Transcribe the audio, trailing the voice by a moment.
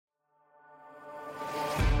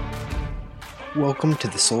Welcome to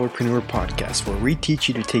the Solarpreneur Podcast, where we teach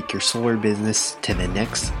you to take your solar business to the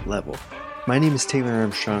next level. My name is Taylor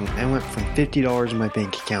Armstrong. I went from $50 in my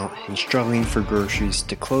bank account and struggling for groceries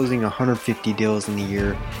to closing 150 deals in a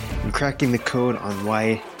year and cracking the code on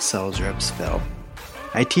why sales reps fail.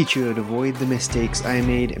 I teach you to avoid the mistakes I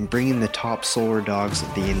made and bring in the top solar dogs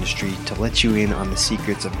of the industry to let you in on the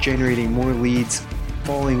secrets of generating more leads,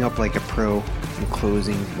 following up like a pro, and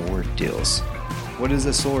closing more deals. What is a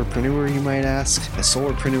solarpreneur, you might ask? A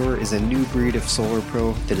solarpreneur is a new breed of solar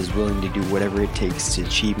pro that is willing to do whatever it takes to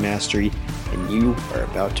achieve mastery, and you are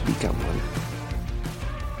about to become one.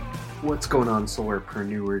 What's going on,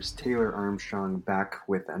 solarpreneurs? Taylor Armstrong back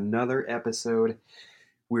with another episode.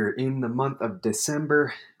 We're in the month of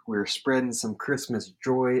December. We're spreading some Christmas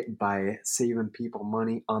joy by saving people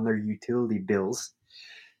money on their utility bills.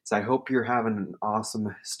 So I hope you're having an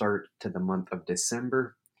awesome start to the month of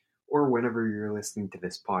December, or whenever you're listening to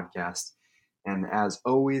this podcast. And as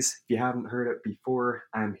always, if you haven't heard it before,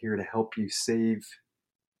 I'm here to help you save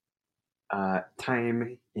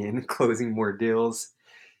time in closing more deals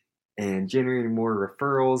and generating more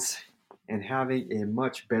referrals and having a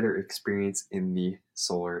much better experience in the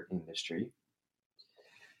solar industry.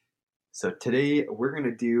 So today we're going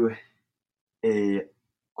to do a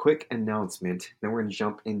quick announcement, then we're going to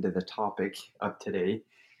jump into the topic of today.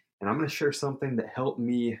 And I'm going to share something that helped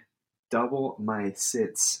me double my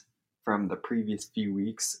sits from the previous few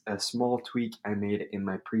weeks, a small tweak I made in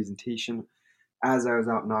my presentation as I was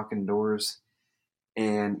out knocking doors.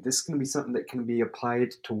 And this is going to be something that can be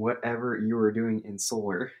applied to whatever you are doing in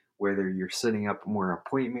solar, whether you're setting up more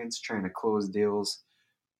appointments, trying to close deals,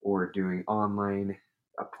 or doing online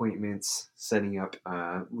appointments, setting up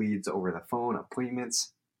leads over the phone,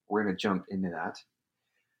 appointments. We're going to jump into that.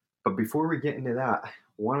 But before we get into that, I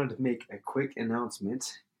wanted to make a quick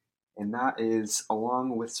announcement. And that is,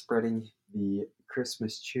 along with spreading the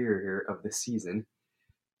Christmas cheer here of the season,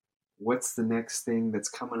 what's the next thing that's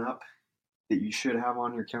coming up that you should have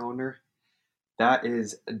on your calendar? That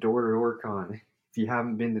is Door to Door Con. If you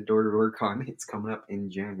haven't been to Door to Door Con, it's coming up in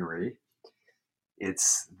January.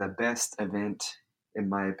 It's the best event, in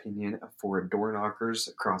my opinion, for door knockers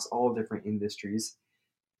across all different industries.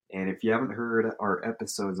 And if you haven't heard our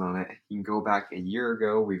episodes on it, you can go back a year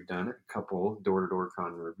ago. We've done a couple Door-to-Door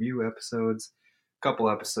Con review episodes, a couple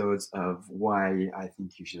episodes of why I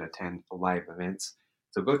think you should attend live events.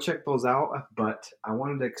 So go check those out. But I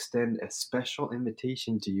wanted to extend a special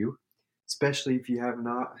invitation to you, especially if you have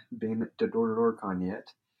not been to Door-to-Door Con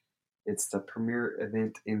yet. It's the premier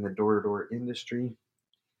event in the door-to-door industry.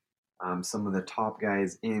 Some of the top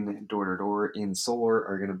guys in door-to-door in solar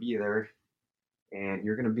are going to be there. And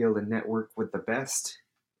you're going to be able to network with the best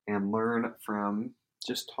and learn from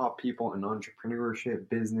just top people in entrepreneurship,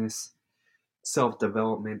 business,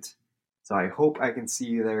 self-development. So I hope I can see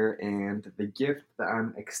you there. And the gift that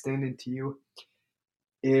I'm extending to you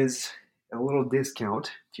is a little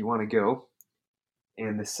discount if you want to go.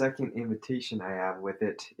 And the second invitation I have with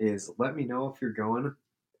it is, let me know if you're going.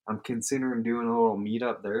 I'm considering doing a little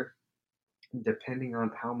meetup there, depending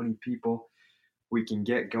on how many people we can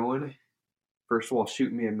get going. First of all,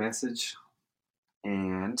 shoot me a message,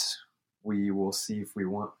 and we will see if we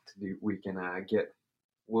want to do. We can get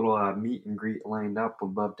a little meet and greet lined up.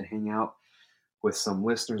 Would love to hang out with some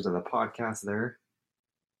listeners of the podcast there,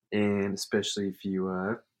 and especially if you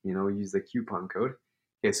use the coupon code.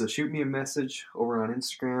 Okay, so shoot me a message over on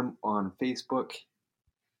Instagram, on Facebook,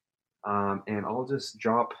 and I'll just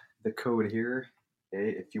drop the code here.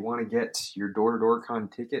 Okay, if you want to get your Door-to-Door Con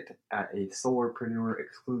ticket at a Solarpreneur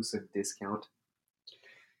exclusive discount,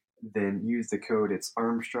 then use the code. It's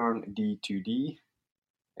ArmstrongD2D,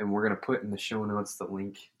 and we're going to put in the show notes the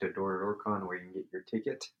link to Door-to-Door Con where you can get your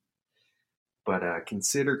ticket. But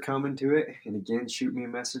consider coming to it, and again, shoot me a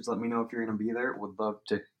message. Let me know if you're going to be there. Would love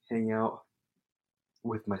to hang out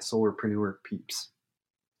with my Solarpreneur peeps.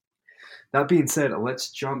 That being said,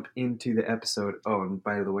 let's jump into the episode. Oh, and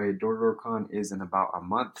by the way, Door-to-Door Con is in about a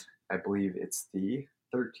month. I believe it's the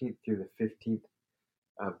 13th through the 15th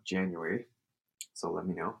of January. So let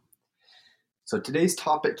me know. So today's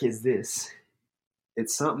topic is this.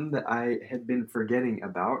 It's something that I had been forgetting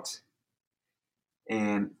about.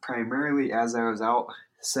 And primarily as I was out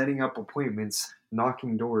setting up appointments,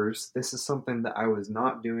 knocking doors, this is something that I was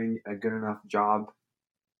not doing a good enough job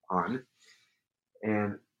on.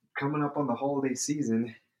 And coming up on the holiday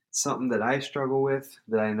season, something that I struggle with,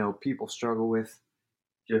 that I know people struggle with,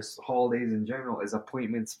 just holidays in general, is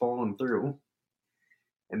appointments falling through.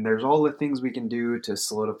 And there's all the things we can do to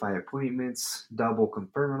solidify appointments, double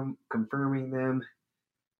confirming them,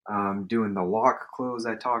 doing the lock close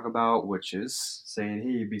I talk about, which is saying,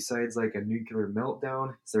 hey, besides like a nuclear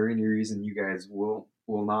meltdown, is there any reason you guys will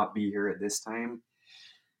not be here at this time?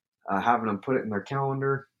 Having them put it in their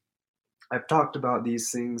calendar. I've talked about these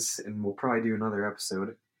things, and we'll probably do another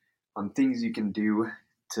episode on things you can do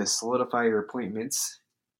to solidify your appointments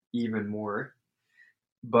even more.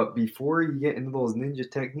 But before you get into those ninja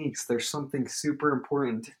techniques, there's something super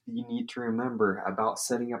important that you need to remember about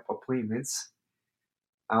setting up appointments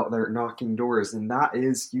out there knocking doors, and that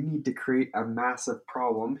is you need to create a massive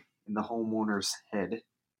problem in the homeowner's head.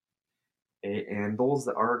 Okay? And those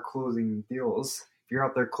that are closing deals, if you're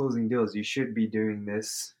out there closing deals, you should be doing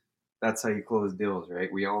this. That's how you close deals,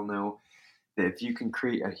 right? We all know that if you can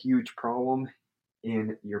create a huge problem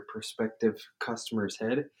in your prospective customer's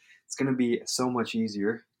head, it's going to be so much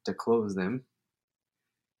easier to close them.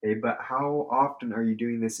 Okay? But how often are you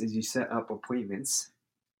doing this as you set up appointments?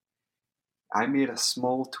 I made a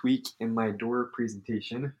small tweak in my door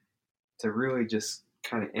presentation to really just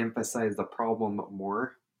kind of emphasize the problem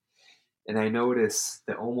more. And I noticed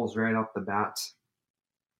that almost right off the bat,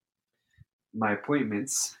 my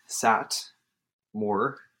appointments sat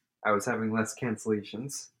more. I was having less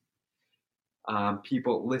cancellations.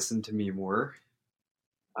 People listened to me more.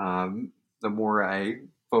 The more I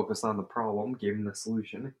focused on the problem, gave them the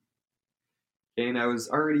solution. And I was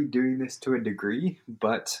already doing this to a degree,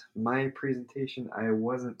 but my presentation, I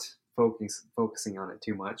wasn't focusing on it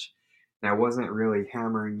too much. And I wasn't really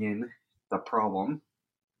hammering in the problem.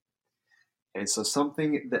 And so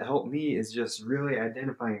something that helped me is just really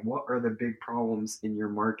identifying what are the big problems in your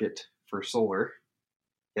market for solar.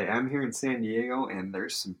 Okay, I'm here in San Diego, and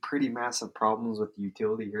there's some pretty massive problems with the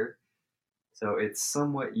utility here. So it's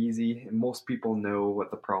somewhat easy, and most people know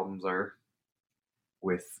what the problems are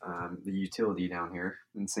with the utility down here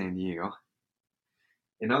in San Diego.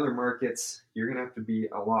 In other markets, you're going to have to be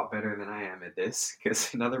a lot better than I am at this,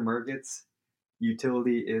 because in other markets,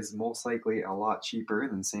 utility is most likely a lot cheaper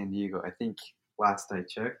than San Diego. I think last I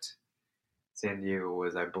checked, San Diego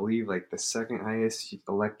was, I believe, like the second highest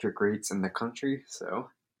electric rates in the country. So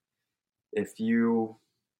if you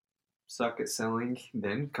suck at selling,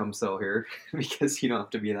 then come sell here because you don't have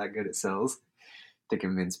to be that good at sales to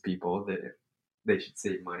convince people that they should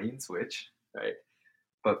save money and switch, right?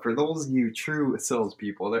 But for those of you true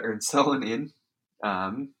salespeople that are selling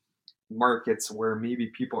in markets where maybe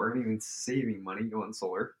people aren't even saving money going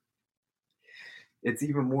solar, it's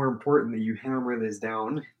even more important that you hammer this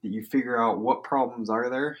down, that you figure out what problems are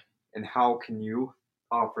there and how can you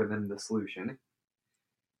offer them the solution.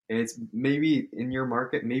 And it's maybe in your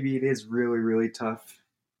market, maybe it is really, really tough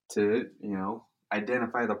to,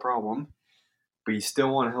 identify the problem, but you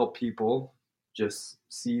still want to help people just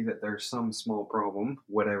see that there's some small problem,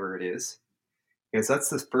 whatever it is. Okay, so that's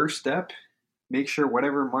the first step. Make sure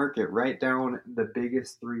whatever market, write down the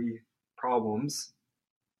biggest 3 problems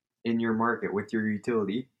in your market with your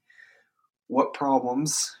utility. What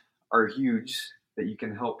problems are huge that you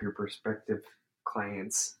can help your prospective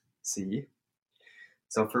clients see?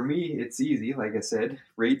 So for me, it's easy. Like I said,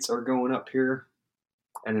 rates are going up here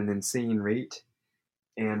at an insane rate.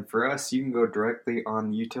 And for us, you can go directly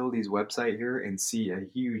on the utilities website here and see a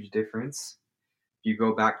huge difference. If you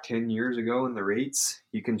go back 10 years ago in the rates,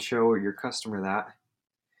 you can show your customer that.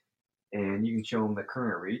 And you can show them the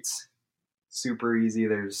current rates. Super easy.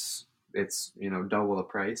 It's double the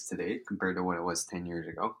price today compared to what it was 10 years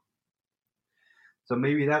ago. So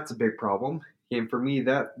maybe that's a big problem. And for me,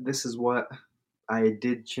 this is what I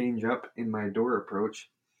did change up in my door approach.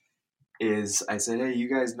 Is I said, hey, you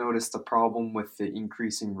guys noticed the problem with the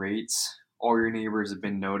increasing rates. All your neighbors have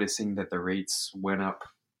been noticing that the rates went up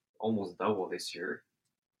almost double this year.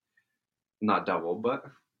 Not double, but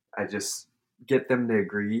I just get them to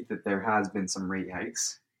agree that there has been some rate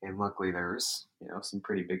hikes. And luckily there's, some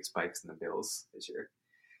pretty big spikes in the bills this year.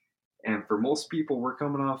 And for most people, we're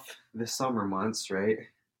coming off the summer months, right? I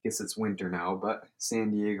guess it's winter now, but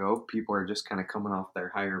San Diego, people are just kind of coming off their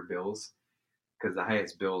higher bills because the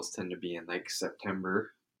highest bills tend to be in like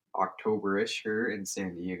September, October-ish here in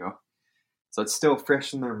San Diego. So it's still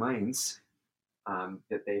fresh in their minds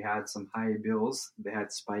that they had some high bills, they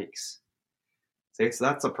had spikes. So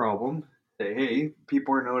that's a problem. Say, hey,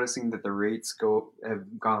 people are noticing that the rates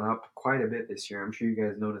have gone up quite a bit this year. I'm sure you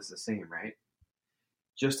guys notice the same, right?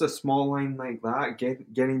 Just a small line like that,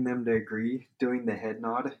 getting them to agree, doing the head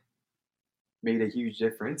nod, made a huge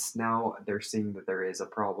difference. Now they're seeing that there is a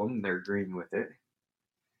problem, they're agreeing with it.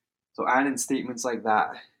 So add in statements like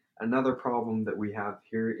that. Another problem that we have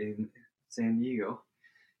here in San Diego,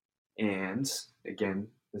 and again,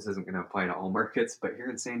 this isn't going to apply to all markets, but here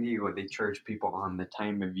in San Diego, they charge people on the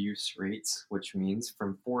time of use rates, which means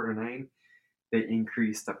from 4 to 9, they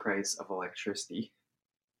increase the price of electricity.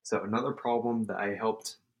 So another problem that I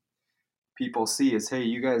helped people see is, hey,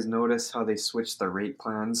 you guys notice how they switched the rate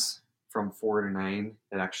plans from 4 to 9?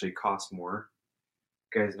 It actually costs more.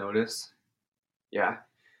 You guys notice? Yeah.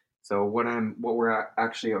 So what we're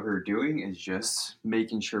actually out here doing is just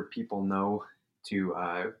making sure people know to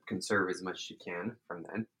conserve as much as you can from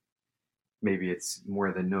then. Maybe it's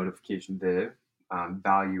more the notification, the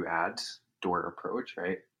value add door approach,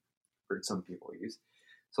 right? For some people use.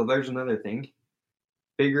 So there's another thing.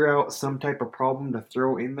 Figure out some type of problem to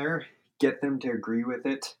throw in there, get them to agree with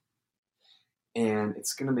it, and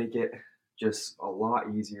it's going to make it just a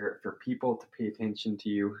lot easier for people to pay attention to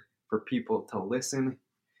you, for people to listen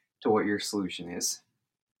to what your solution is,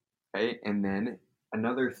 right? And then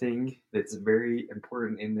another thing that's very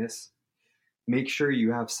important in this, make sure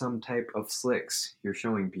you have some type of slicks you're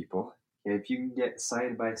showing people. If you can get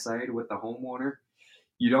side by side with the homeowner,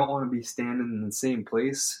 you don't want to be standing in the same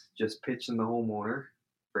place just pitching the homeowner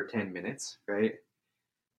for 10 minutes, right?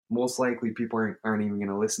 Most likely people aren't even going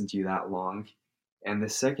to listen to you that long. And the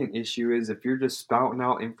second issue is if you're just spouting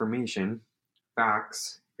out information,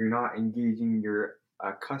 facts, you're not engaging your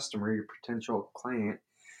customer, your potential client,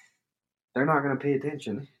 they're not going to pay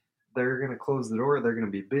attention. They're going to close the door. They're going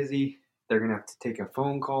to be busy. They're going to have to take a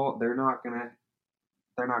phone call. They're not going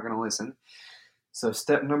to listen. So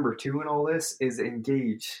step number 2 in all this is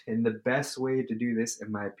engage. And the best way to do this,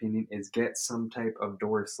 in my opinion, is get some type of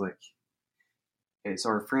door slick. Okay, so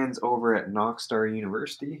our friends over at Knoxstar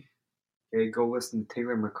University, okay, go listen to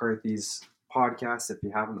Taylor McCarthy's podcast if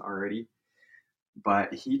you haven't already.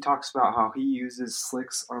 But he talks about how he uses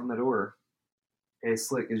slicks on the door. A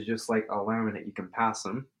slick is just like a laminate, you can pass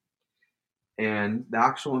them. And the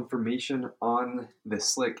actual information on the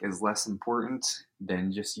slick is less important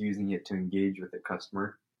than just using it to engage with the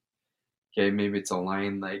customer. Okay, maybe it's a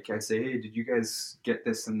line like I say, hey, did you guys get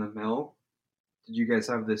this in the mail? Did you guys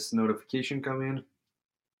have this notification come in?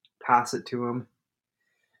 Pass it to them.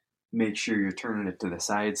 Make sure you're turning it to the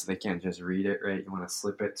side so they can't just read it, right? You want to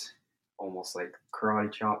slip it almost like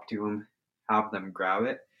karate chop to them, have them grab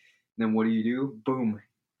it. And then what do? Boom,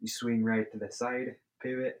 you swing right to the side,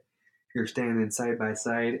 pivot. You're standing side by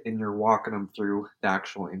side and you're walking them through the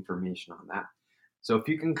actual information on that. So if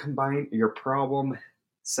you can combine your problem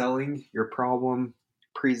selling, your problem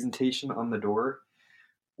presentation on the door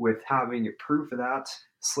with having proof of that,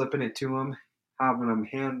 slipping it to them, having them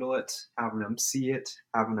handle it, having them see it,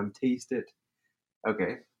 having them taste it.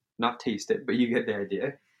 Okay, not taste it, but you get the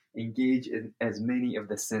idea. Engage in as many of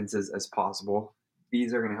the senses as possible.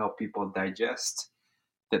 These are going to help people digest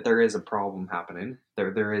that there is a problem happening.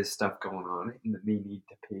 There is stuff going on, and that they need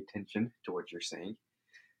to pay attention to what you're saying.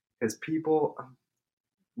 Because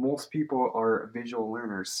most people are visual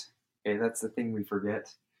learners. Okay, that's the thing we forget.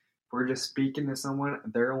 If we're just speaking to someone,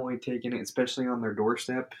 they're only taking it, especially on their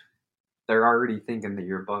doorstep. They're already thinking that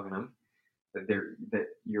you're bugging them, that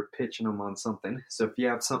you're pitching them on something. So if you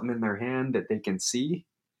have something in their hand that they can see,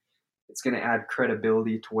 it's going to add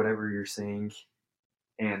credibility to whatever you're saying,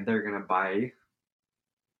 and they're going to buy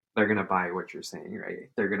what you're saying, right?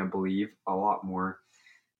 They're going to believe a lot more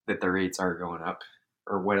that the rates are going up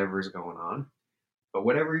or whatever's going on. But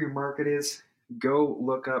whatever your market is, go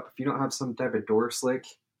look up. If you don't have some type of door slick,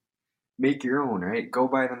 make your own, right? Go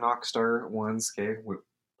buy the Knoxstar ones, okay? We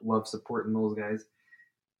love supporting those guys.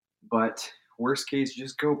 But worst case,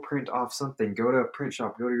 just go print off something. Go to a print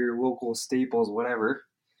shop, go to your local Staples, whatever.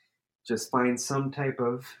 Just find some type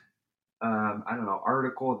of,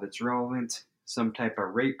 article that's relevant, some type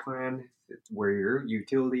of rate plan where your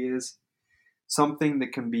utility is, something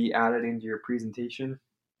that can be added into your presentation,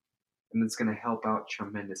 and it's going to help out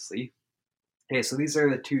tremendously. Okay, so these are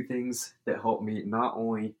the 2 things that help me not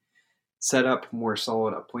only set up more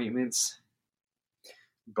solid appointments,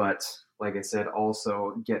 but like I said,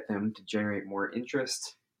 also get them to generate more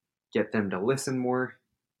interest, get them to listen more,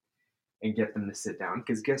 and get them to sit down.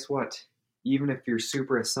 Because guess what? Even if you're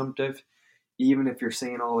super assumptive, even if you're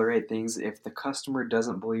saying all the right things, if the customer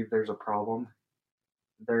doesn't believe there's a problem,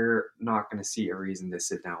 they're not going to see a reason to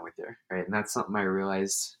sit down with you, right? And that's something I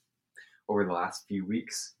realized over the last few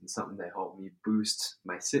weeks, and something that helped me boost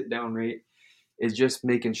my sit down rate is just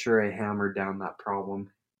making sure I hammer down that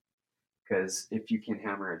problem. Because if you can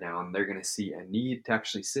hammer it down, they're going to see a need to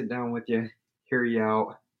actually sit down with you, hear you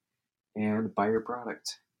out, and buy your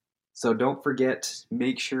product. So don't forget,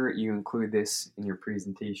 make sure you include this in your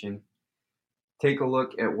presentation. Take a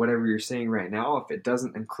look at whatever you're saying right now. If it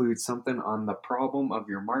doesn't include something on the problem of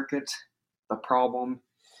your market, the problem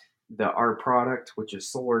our product, which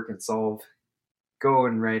is Solar Can Solve, go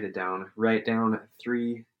and write it down. Write down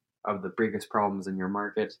 3 of the biggest problems in your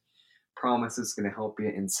market. Promise it's going to help you,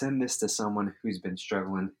 and send this to someone who's been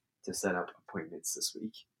struggling to set up appointments this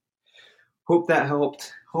week. Hope that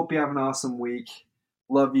helped. Hope you have an awesome week.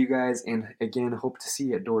 Love you guys, and again, hope to see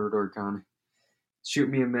you at Door to Door Con. Shoot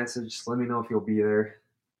me a message. Let me know if you'll be there.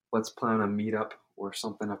 Let's plan a meetup or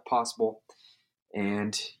something if possible,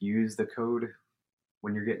 and use the code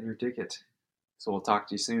when you're getting your ticket. So we'll talk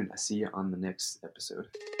to you soon. I'll see you on the next episode.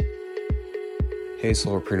 Hey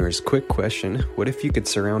Solarpreneurs, quick question. What if you could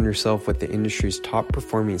surround yourself with the industry's top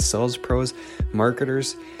performing sales pros,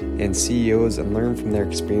 marketers, and CEOs and learn from their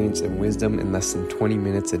experience and wisdom in less than 20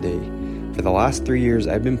 minutes a day? For the last 3 years,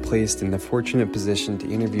 I've been placed in the fortunate position to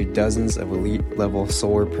interview dozens of elite level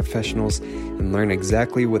solar professionals and learn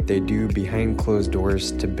exactly what they do behind closed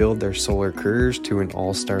doors to build their solar careers to an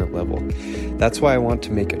all-star level. That's why I want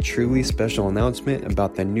to make a truly special announcement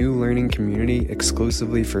about the new learning community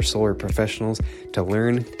exclusively for solar professionals to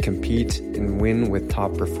learn, compete, and win with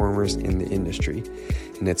top performers in the industry.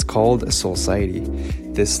 And it's called Soulciety.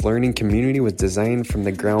 This learning community was designed from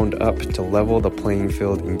the ground up to level the playing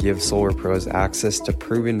field and give solar pros access to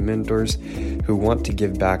proven mentors who want to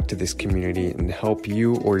give back to this community and help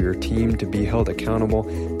you or your team to be held accountable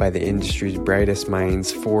by the industry's brightest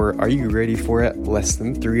minds for, are you ready for it, less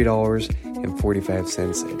than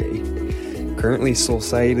 $3.45 a day. Currently,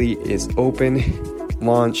 Soulciety is open,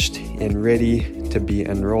 launched, and ready to be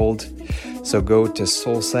enrolled. So go to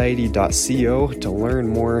soulciety.co to learn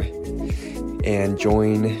more and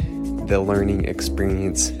join the learning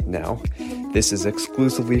experience now. This is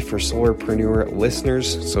exclusively for Solarpreneur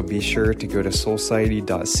listeners, so be sure to go to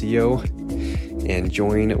soulciety.co and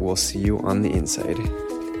join. We'll see you on the inside.